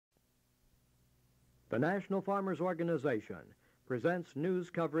The National Farmers Organization presents news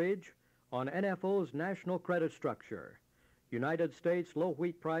coverage on NFO's national credit structure. United States low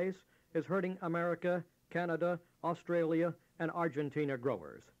wheat price is hurting America, Canada, Australia, and Argentina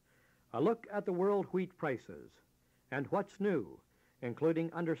growers. A look at the world wheat prices and what's new,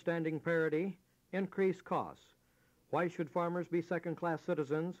 including understanding parity, increased costs, why should farmers be second-class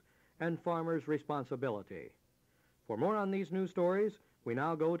citizens, and farmers' responsibility. For more on these news stories, we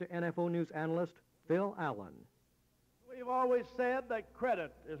now go to NFO News analyst Phil Allen. We've always said that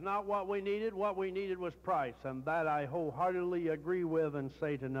credit is not what we needed. What we needed was price, and that I wholeheartedly agree with and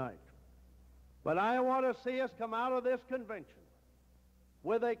say tonight. But I want to see us come out of this convention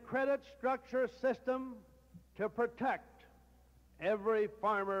with a credit structure system to protect every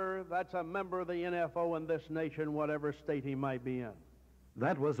farmer that's a member of the NFO in this nation, whatever state he might be in.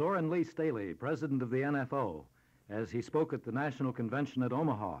 That was Orrin Lee Staley, president of the NFO, as he spoke at the National Convention at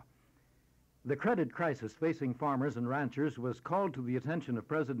Omaha. The credit crisis facing farmers and ranchers was called to the attention of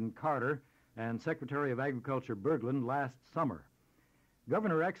President Carter and Secretary of Agriculture Berglund last summer.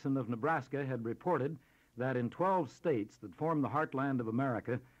 Governor Exon of Nebraska had reported that in 12 states that form the heartland of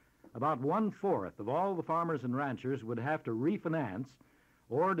America, about one-fourth of all the farmers and ranchers would have to refinance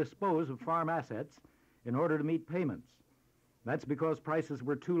or dispose of farm assets in order to meet payments. That's because prices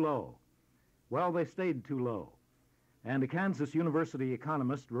were too low. Well, they stayed too low. And a Kansas University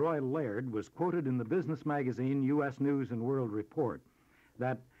economist, Roy Laird, was quoted in the business magazine U.S. News and World Report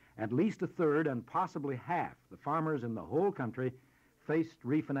that at least a third and possibly half the farmers in the whole country faced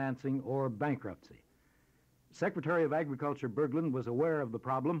refinancing or bankruptcy. Secretary of Agriculture Berglund was aware of the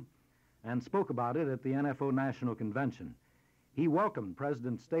problem and spoke about it at the NFO National Convention. He welcomed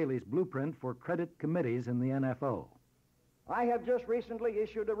President Staley's blueprint for credit committees in the NFO. I have just recently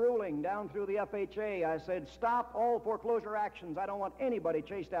issued a ruling down through the FHA. I said, stop all foreclosure actions. I don't want anybody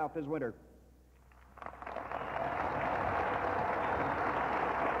chased out this winter.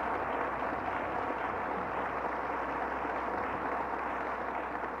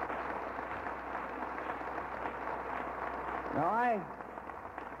 Now,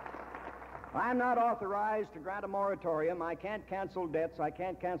 I'm not authorized to grant a moratorium. I can't cancel debts. I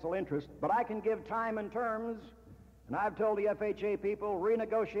can't cancel interest. But I can give time and terms. And I've told the FHA people,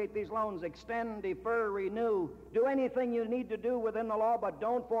 renegotiate these loans, extend, defer, renew, do anything you need to do within the law, but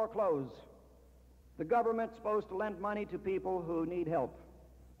don't foreclose. The government's supposed to lend money to people who need help.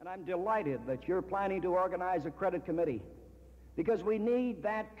 And I'm delighted that you're planning to organize a credit committee, because we need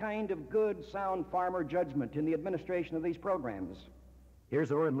that kind of good, sound farmer judgment in the administration of these programs. Here's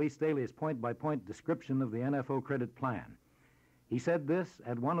Orrin Lee Staley's point-by-point description of the NFO credit plan. He said this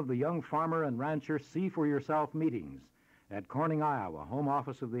at one of the young farmer and rancher see-for-yourself meetings at Corning, Iowa, home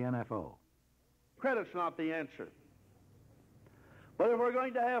office of the NFO. Credit's not the answer. But if we're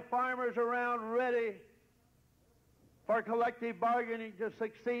going to have farmers around ready for collective bargaining to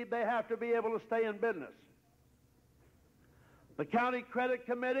succeed, they have to be able to stay in business. The County Credit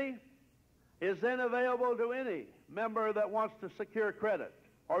Committee is then available to any member that wants to secure credit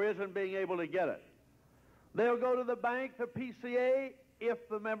or isn't being able to get it. They'll go to the bank, the PCA, if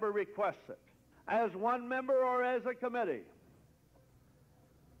the member requests it, as one member or as a committee.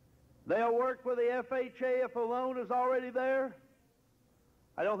 They'll work with the FHA if the loan is already there.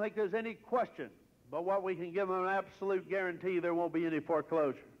 I don't think there's any question, but what we can give them an absolute guarantee there won't be any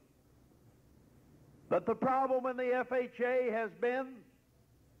foreclosure. But the problem in the FHA has been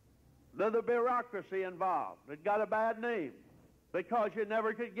that the bureaucracy involved. It got a bad name because you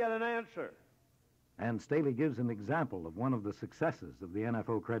never could get an answer. And Staley gives an example of one of the successes of the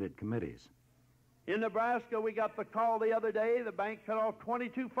NFO credit committees. In Nebraska, we got the call the other day, the bank cut off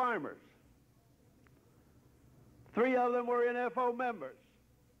 22 farmers. 3 of them were NFO members.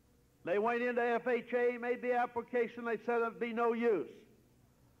 They went into FHA, made the application, they said it'd be no use.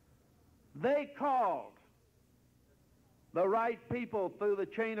 They called the right people through the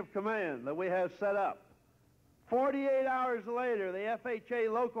chain of command that we have set up. 48 hours later, the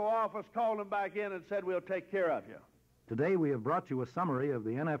FHA local office called them back in and said, we'll take care of you. Today, we have brought you a summary of the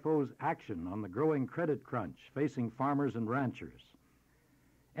NFO's action on the growing credit crunch facing farmers and ranchers.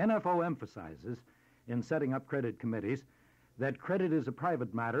 NFO emphasizes, in setting up credit committees, that credit is a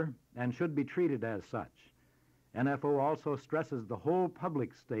private matter and should be treated as such. NFO also stresses the whole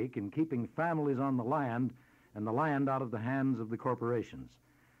public stake in keeping families on the land and the land out of the hands of the corporations.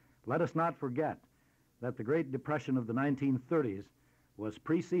 Let us not forget that the Great Depression of the 1930s was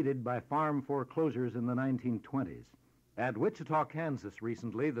preceded by farm foreclosures in the 1920s. At Wichita, Kansas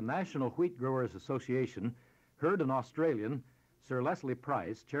recently, the National Wheat Growers Association heard an Australian, Sir Leslie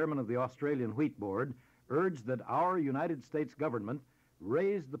Price, chairman of the Australian Wheat Board, urged that our United States government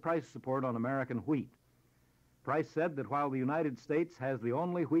raise the price support on American wheat. Price said that while the United States has the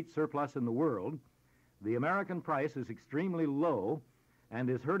only wheat surplus in the world, the American price is extremely low and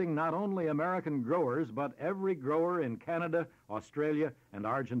is hurting not only American growers, but every grower in Canada, Australia, and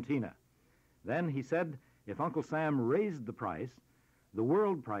Argentina. Then he said if Uncle Sam raised the price, the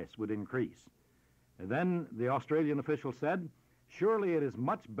world price would increase. And then the Australian official said, surely it is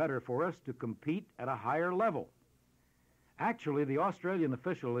much better for us to compete at a higher level. Actually, the Australian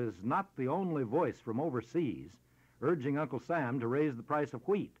official is not the only voice from overseas urging Uncle Sam to raise the price of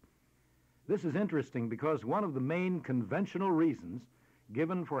wheat. This is interesting because one of the main conventional reasons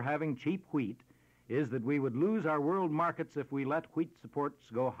given for having cheap wheat is that we would lose our world markets if we let wheat supports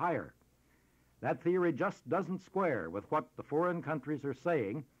go higher. That theory just doesn't square with what the foreign countries are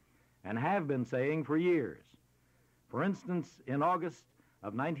saying and have been saying for years. For instance, in August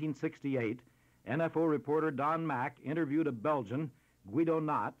of 1968, NFO reporter Don Mack interviewed a Belgian, Guido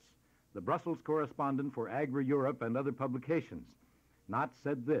Natz, the Brussels correspondent for Agri-Europe and other publications. Natz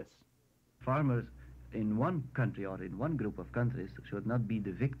said this: farmers in one country or in one group of countries should not be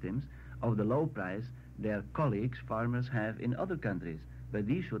the victims of the low price their colleagues, farmers, have in other countries, but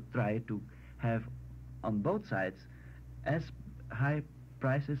these should try to have on both sides as high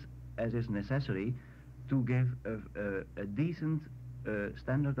prices as is necessary to give a decent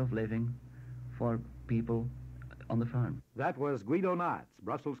standard of living for people on the farm. That was Guido Natz,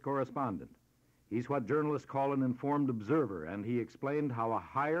 Brussels correspondent. He's what journalists call an informed observer, and he explained how a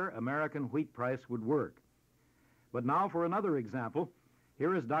higher American wheat price would work. But now for another example,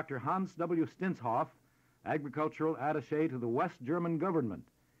 here is Dr. Hans W. Stinshoff, agricultural attaché to the West German government.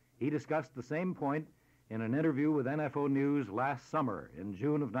 He discussed the same point in an interview with NFO News last summer in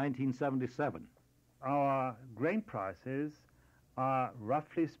June of 1977. Our grain prices are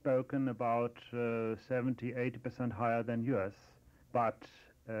roughly spoken about 70-80% higher than yours, but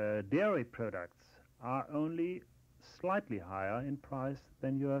dairy products are only slightly higher in price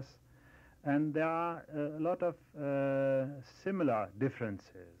than yours, and there are a lot of similar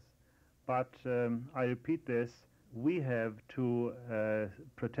differences. But I repeat this, we have to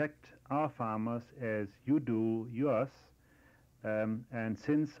protect our farmers as you do yours, and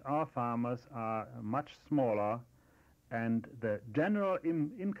since our farmers are much smaller and the general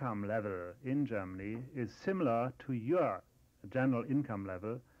income level in Germany is similar to your general income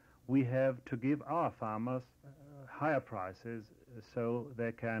level, we have to give our farmers higher prices so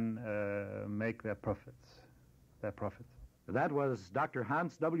they can make their profits. That was Dr.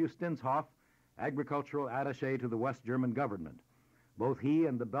 Hans W. Stinshoff, agricultural attaché to the West German government. Both he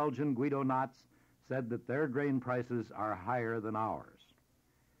and the Belgian Guido Natz said that their grain prices are higher than ours.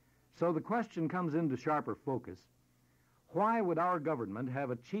 So the question comes into sharper focus. Why would our government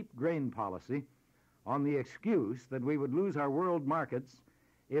have a cheap grain policy on the excuse that we would lose our world markets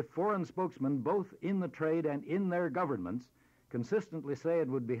if foreign spokesmen, both in the trade and in their governments, consistently say it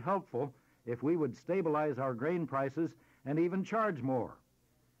would be helpful if we would stabilize our grain prices and even charge more?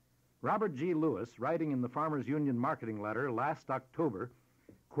 Robert G. Lewis, writing in the Farmers Union marketing letter last October,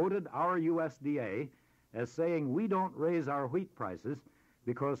 quoted our USDA as saying we don't raise our wheat prices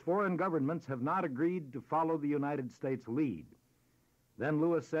because foreign governments have not agreed to follow the United States lead. Then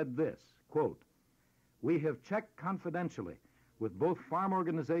Lewis said this, quote, "We have checked confidentially with both farm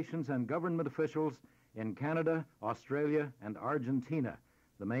organizations and government officials in Canada, Australia, and Argentina,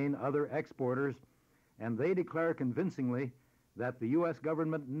 the main other exporters, and they declare convincingly that the U.S.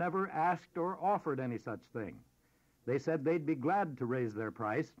 government never asked or offered any such thing. They said they'd be glad to raise their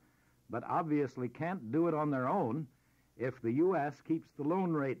price, but obviously can't do it on their own if the U.S. keeps the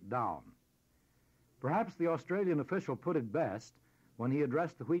loan rate down." Perhaps the Australian official put it best when he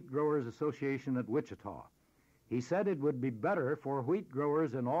addressed the Wheat Growers Association at Wichita. He said it would be better for wheat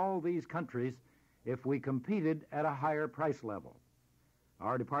growers in all these countries if we competed at a higher price level.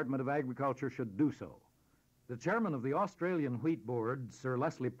 Our Department of Agriculture should do so. The chairman of the Australian Wheat Board, Sir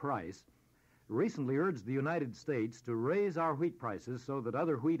Leslie Price, recently urged the United States to raise our wheat prices so that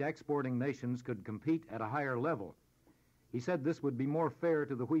other wheat exporting nations could compete at a higher level. He said this would be more fair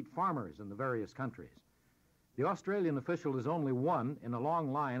to the wheat farmers in the various countries. The Australian official is only one in a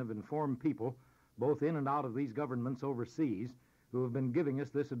long line of informed people, both in and out of these governments overseas, who have been giving us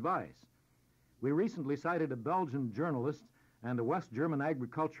this advice. We recently cited a Belgian journalist and a West German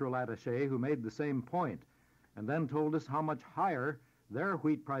agricultural attaché who made the same point, and then told us how much higher their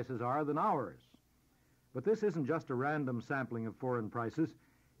wheat prices are than ours. But this isn't just a random sampling of foreign prices.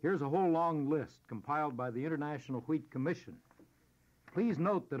 Here's a whole long list compiled by the International Wheat Commission. Please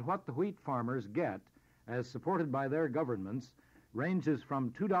note that what the wheat farmers get, as supported by their governments, ranges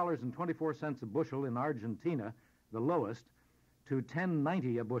from $2.24 a bushel in Argentina, the lowest, to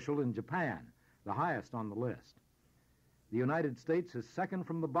 $10.90 a bushel in Japan, the highest on the list. The United States is second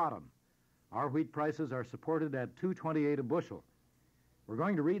from the bottom. Our wheat prices are supported at $2.28 a bushel. We're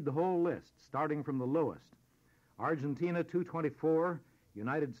going to read the whole list, starting from the lowest. Argentina, $2.24,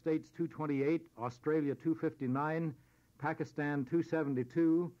 United States, $2.28, Australia, $2.59, Pakistan,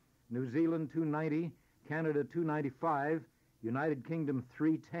 $2.72, New Zealand, $2.90, Canada, $2.95, United Kingdom,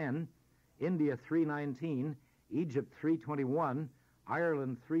 $3.10, India, $3.19, Egypt, $3.21,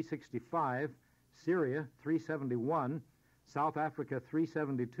 Ireland, $3.65, Syria, $3.71, South Africa,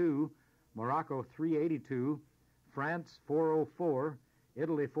 $3.72, Morocco, $3.82, France, $4.04,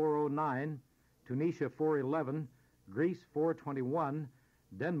 Italy, $4.09, Tunisia, $4.11, Greece, $4.21,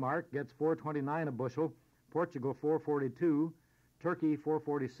 Denmark gets $4.29 a bushel, Portugal, $4.42, Turkey,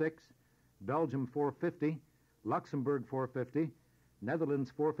 $4.46, Belgium, $4.50, Luxembourg, $4.50,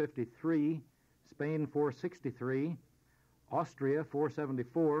 Netherlands, $4.53, Spain, $4.63, Austria,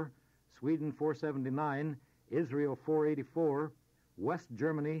 $4.74, Sweden, $4.79, Israel, $4.84, West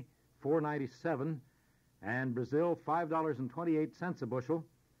Germany, $4.97, and Brazil, $5.28 a bushel,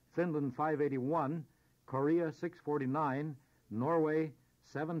 Finland, $5.81, Korea, $6.49, Norway,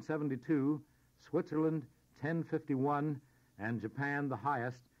 $7.72, Switzerland, $10.51, and Japan, the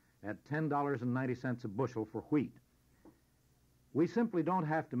highest, at $10.90 a bushel for wheat. We simply don't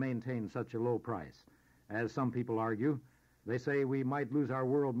have to maintain such a low price. As some people argue, they say we might lose our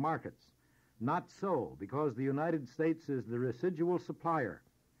world markets. Not so, because the United States is the residual supplier.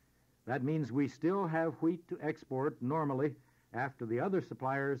 That means we still have wheat to export normally after the other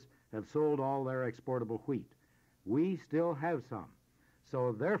suppliers have sold all their exportable wheat. We still have some,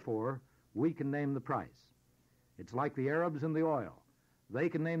 so therefore we can name the price. It's like the Arabs and the oil. They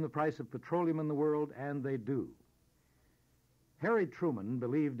can name the price of petroleum in the world, and they do. Harry Truman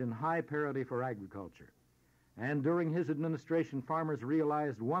believed in high parity for agriculture, and during his administration, farmers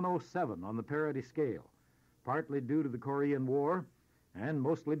realized 107 on the parity scale, partly due to the Korean War, and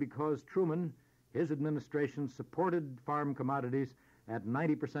mostly because Truman, his administration, supported farm commodities at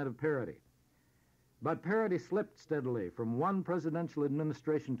 90% of parity. But parity slipped steadily from one presidential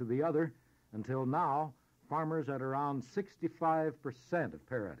administration to the other until now, farmers at around 65% of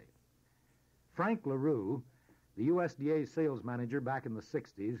parity. Frank LaRue, the USDA sales manager back in the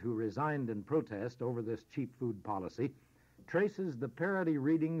 60s, who resigned in protest over this cheap food policy, traces the parity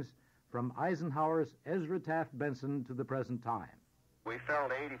readings from Eisenhower's Ezra Taft Benson to the present time. We fell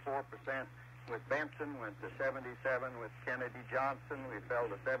to 84% with Benson, went to 77 with Kennedy Johnson, we fell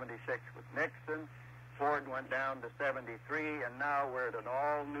to 76 with Nixon, Ford went down to 73, and now we're at an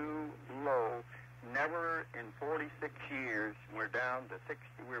all-new low. Never in 46 years, we're down to 60.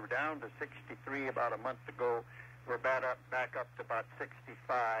 We were down to 63 about a month ago. We're back up to about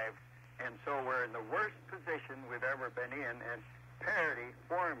 65, and so we're in the worst position we've ever been in, and parity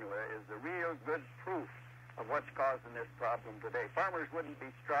formula is the real good proof of what's causing this problem today. Farmers wouldn't be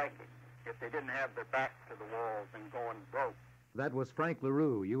striking if they didn't have their back to the walls and going broke. That was Frank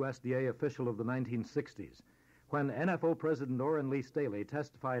LaRue, USDA official of the 1960s. When NFO President Orrin Lee Staley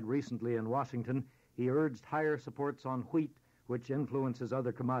testified recently in Washington, he urged higher supports on wheat, which influences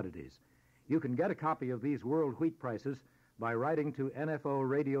other commodities. You can get a copy of these world wheat prices by writing to NFO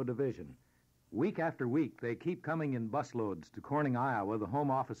Radio Division. Week after week, they keep coming in busloads to Corning, Iowa, the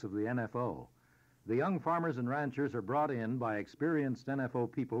home office of the NFO. The young farmers and ranchers are brought in by experienced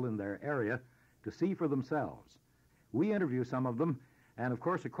NFO people in their area to see for themselves. We interview some of them, and of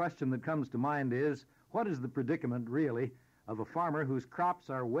course a question that comes to mind is, what is the predicament, really, of a farmer whose crops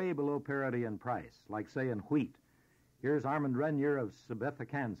are way below parity in price, like, say, in wheat? Here's Armand Renier of Sabetha,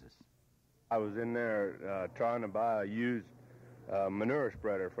 Kansas. I was in there trying to buy a used manure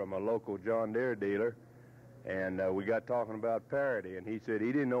spreader from a local John Deere dealer, and we got talking about parity, and he said he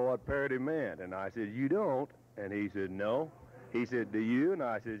didn't know what parity meant. And I said, you don't? And he said, no. He said, do you? And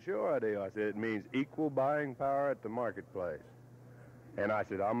I said, sure I do. I said, it means equal buying power at the marketplace. And I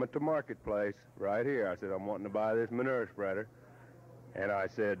said, I'm at the marketplace right here. I said, I'm wanting to buy this manure spreader. And I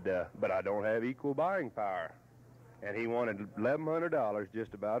said, but I don't have equal buying power. And he wanted $1,100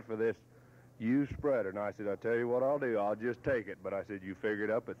 just about for this used spreader. And I said, I'll tell you what I'll do. I'll just take it. But I said, you figure it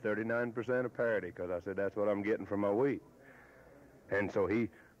up at 39% of parity, because I said, that's what I'm getting for my wheat. And so he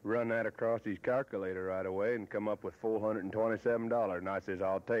run that across his calculator right away and come up with $427. And I says,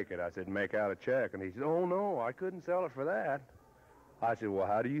 I'll take it. I said, make out a check. And he said, oh, no, I couldn't sell it for that. I said, well,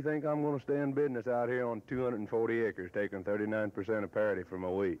 how do you think I'm going to stay in business out here on 240 acres, taking 39% of parity for my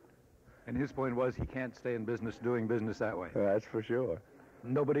wheat? And his point was he can't stay in business doing business that way. That's for sure.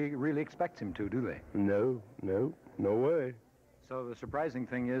 Nobody really expects him to, do they? No way. So the surprising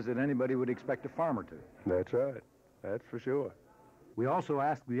thing is that anybody would expect a farmer to. That's right. That's for sure. We also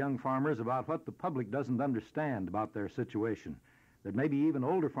asked the young farmers about what the public doesn't understand about their situation, that maybe even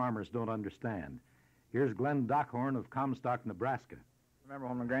older farmers don't understand. Here's Glenn Dockhorn of Comstock, Nebraska. Remember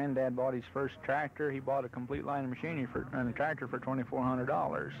when my granddad bought his first tractor, he bought a complete line of machinery and a tractor for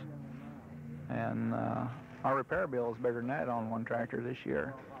 $2,400. And our repair bill is bigger than that on one tractor this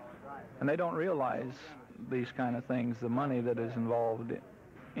year. And they don't realize these kind of things, the money that is involved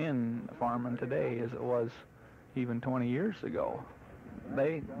in farming today as it was even 20 years ago.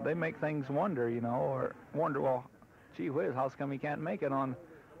 They make things wonder, you know, or wonder, well, gee whiz, how come he can't make it on,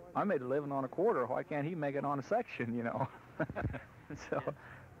 I made a living on a quarter, why can't he make it on a section, you know? So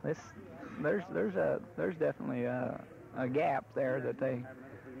there's definitely a gap there that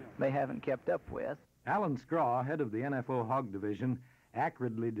they haven't kept up with. Alan Scraw, head of the NFO Hog Division,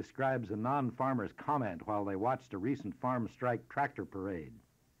 accurately describes a non-farmer's comment while they watched a recent farm strike tractor parade.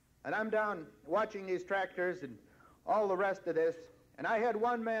 And I'm down watching these tractors and all the rest of this, and I had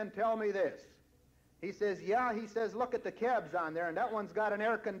one man tell me this. He says, yeah, he says, look at the cabs on there, and that one's got an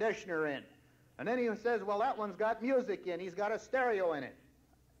air conditioner in. And then he says, well, that one's got music in. He's got a stereo in it.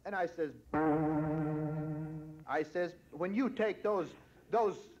 And I says, when you take those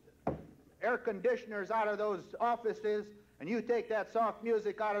air conditioners out of those offices, and you take that soft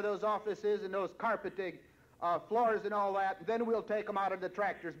music out of those offices and those carpeting floors and all that, then we'll take them out of the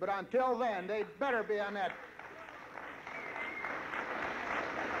tractors. But until then, they'd better be on that.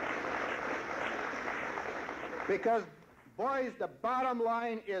 Because, boys, the bottom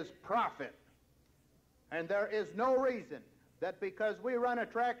line is profit. And there is no reason that because we run a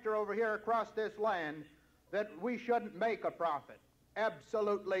tractor over here across this land that we shouldn't make a profit.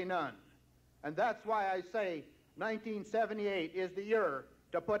 Absolutely none. And that's why I say 1978 is the year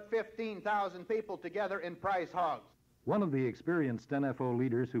to put 15,000 people together in price hogs. One of the experienced NFO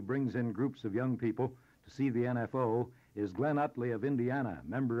leaders who brings in groups of young people to see the NFO is Glenn Utley of Indiana,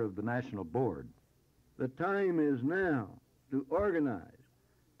 member of the National Board. The time is now to organize,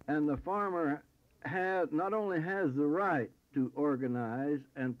 and the farmer not only has the right to organize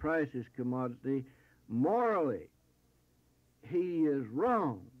and price his commodity, morally, he is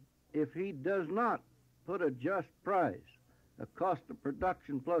wrong if he does not put a just price, a cost of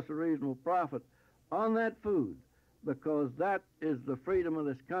production plus a reasonable profit on that food, because that is the freedom of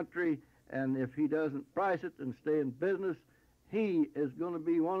this country, and if he doesn't price it and stay in business, he is going to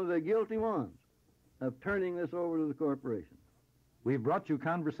be one of the guilty ones of turning this over to the corporation. We've brought you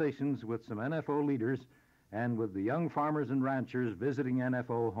conversations with some NFO leaders and with the young farmers and ranchers visiting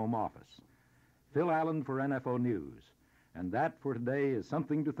NFO home office. Phil Allen for NFO News. And that for today is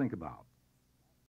something to think about.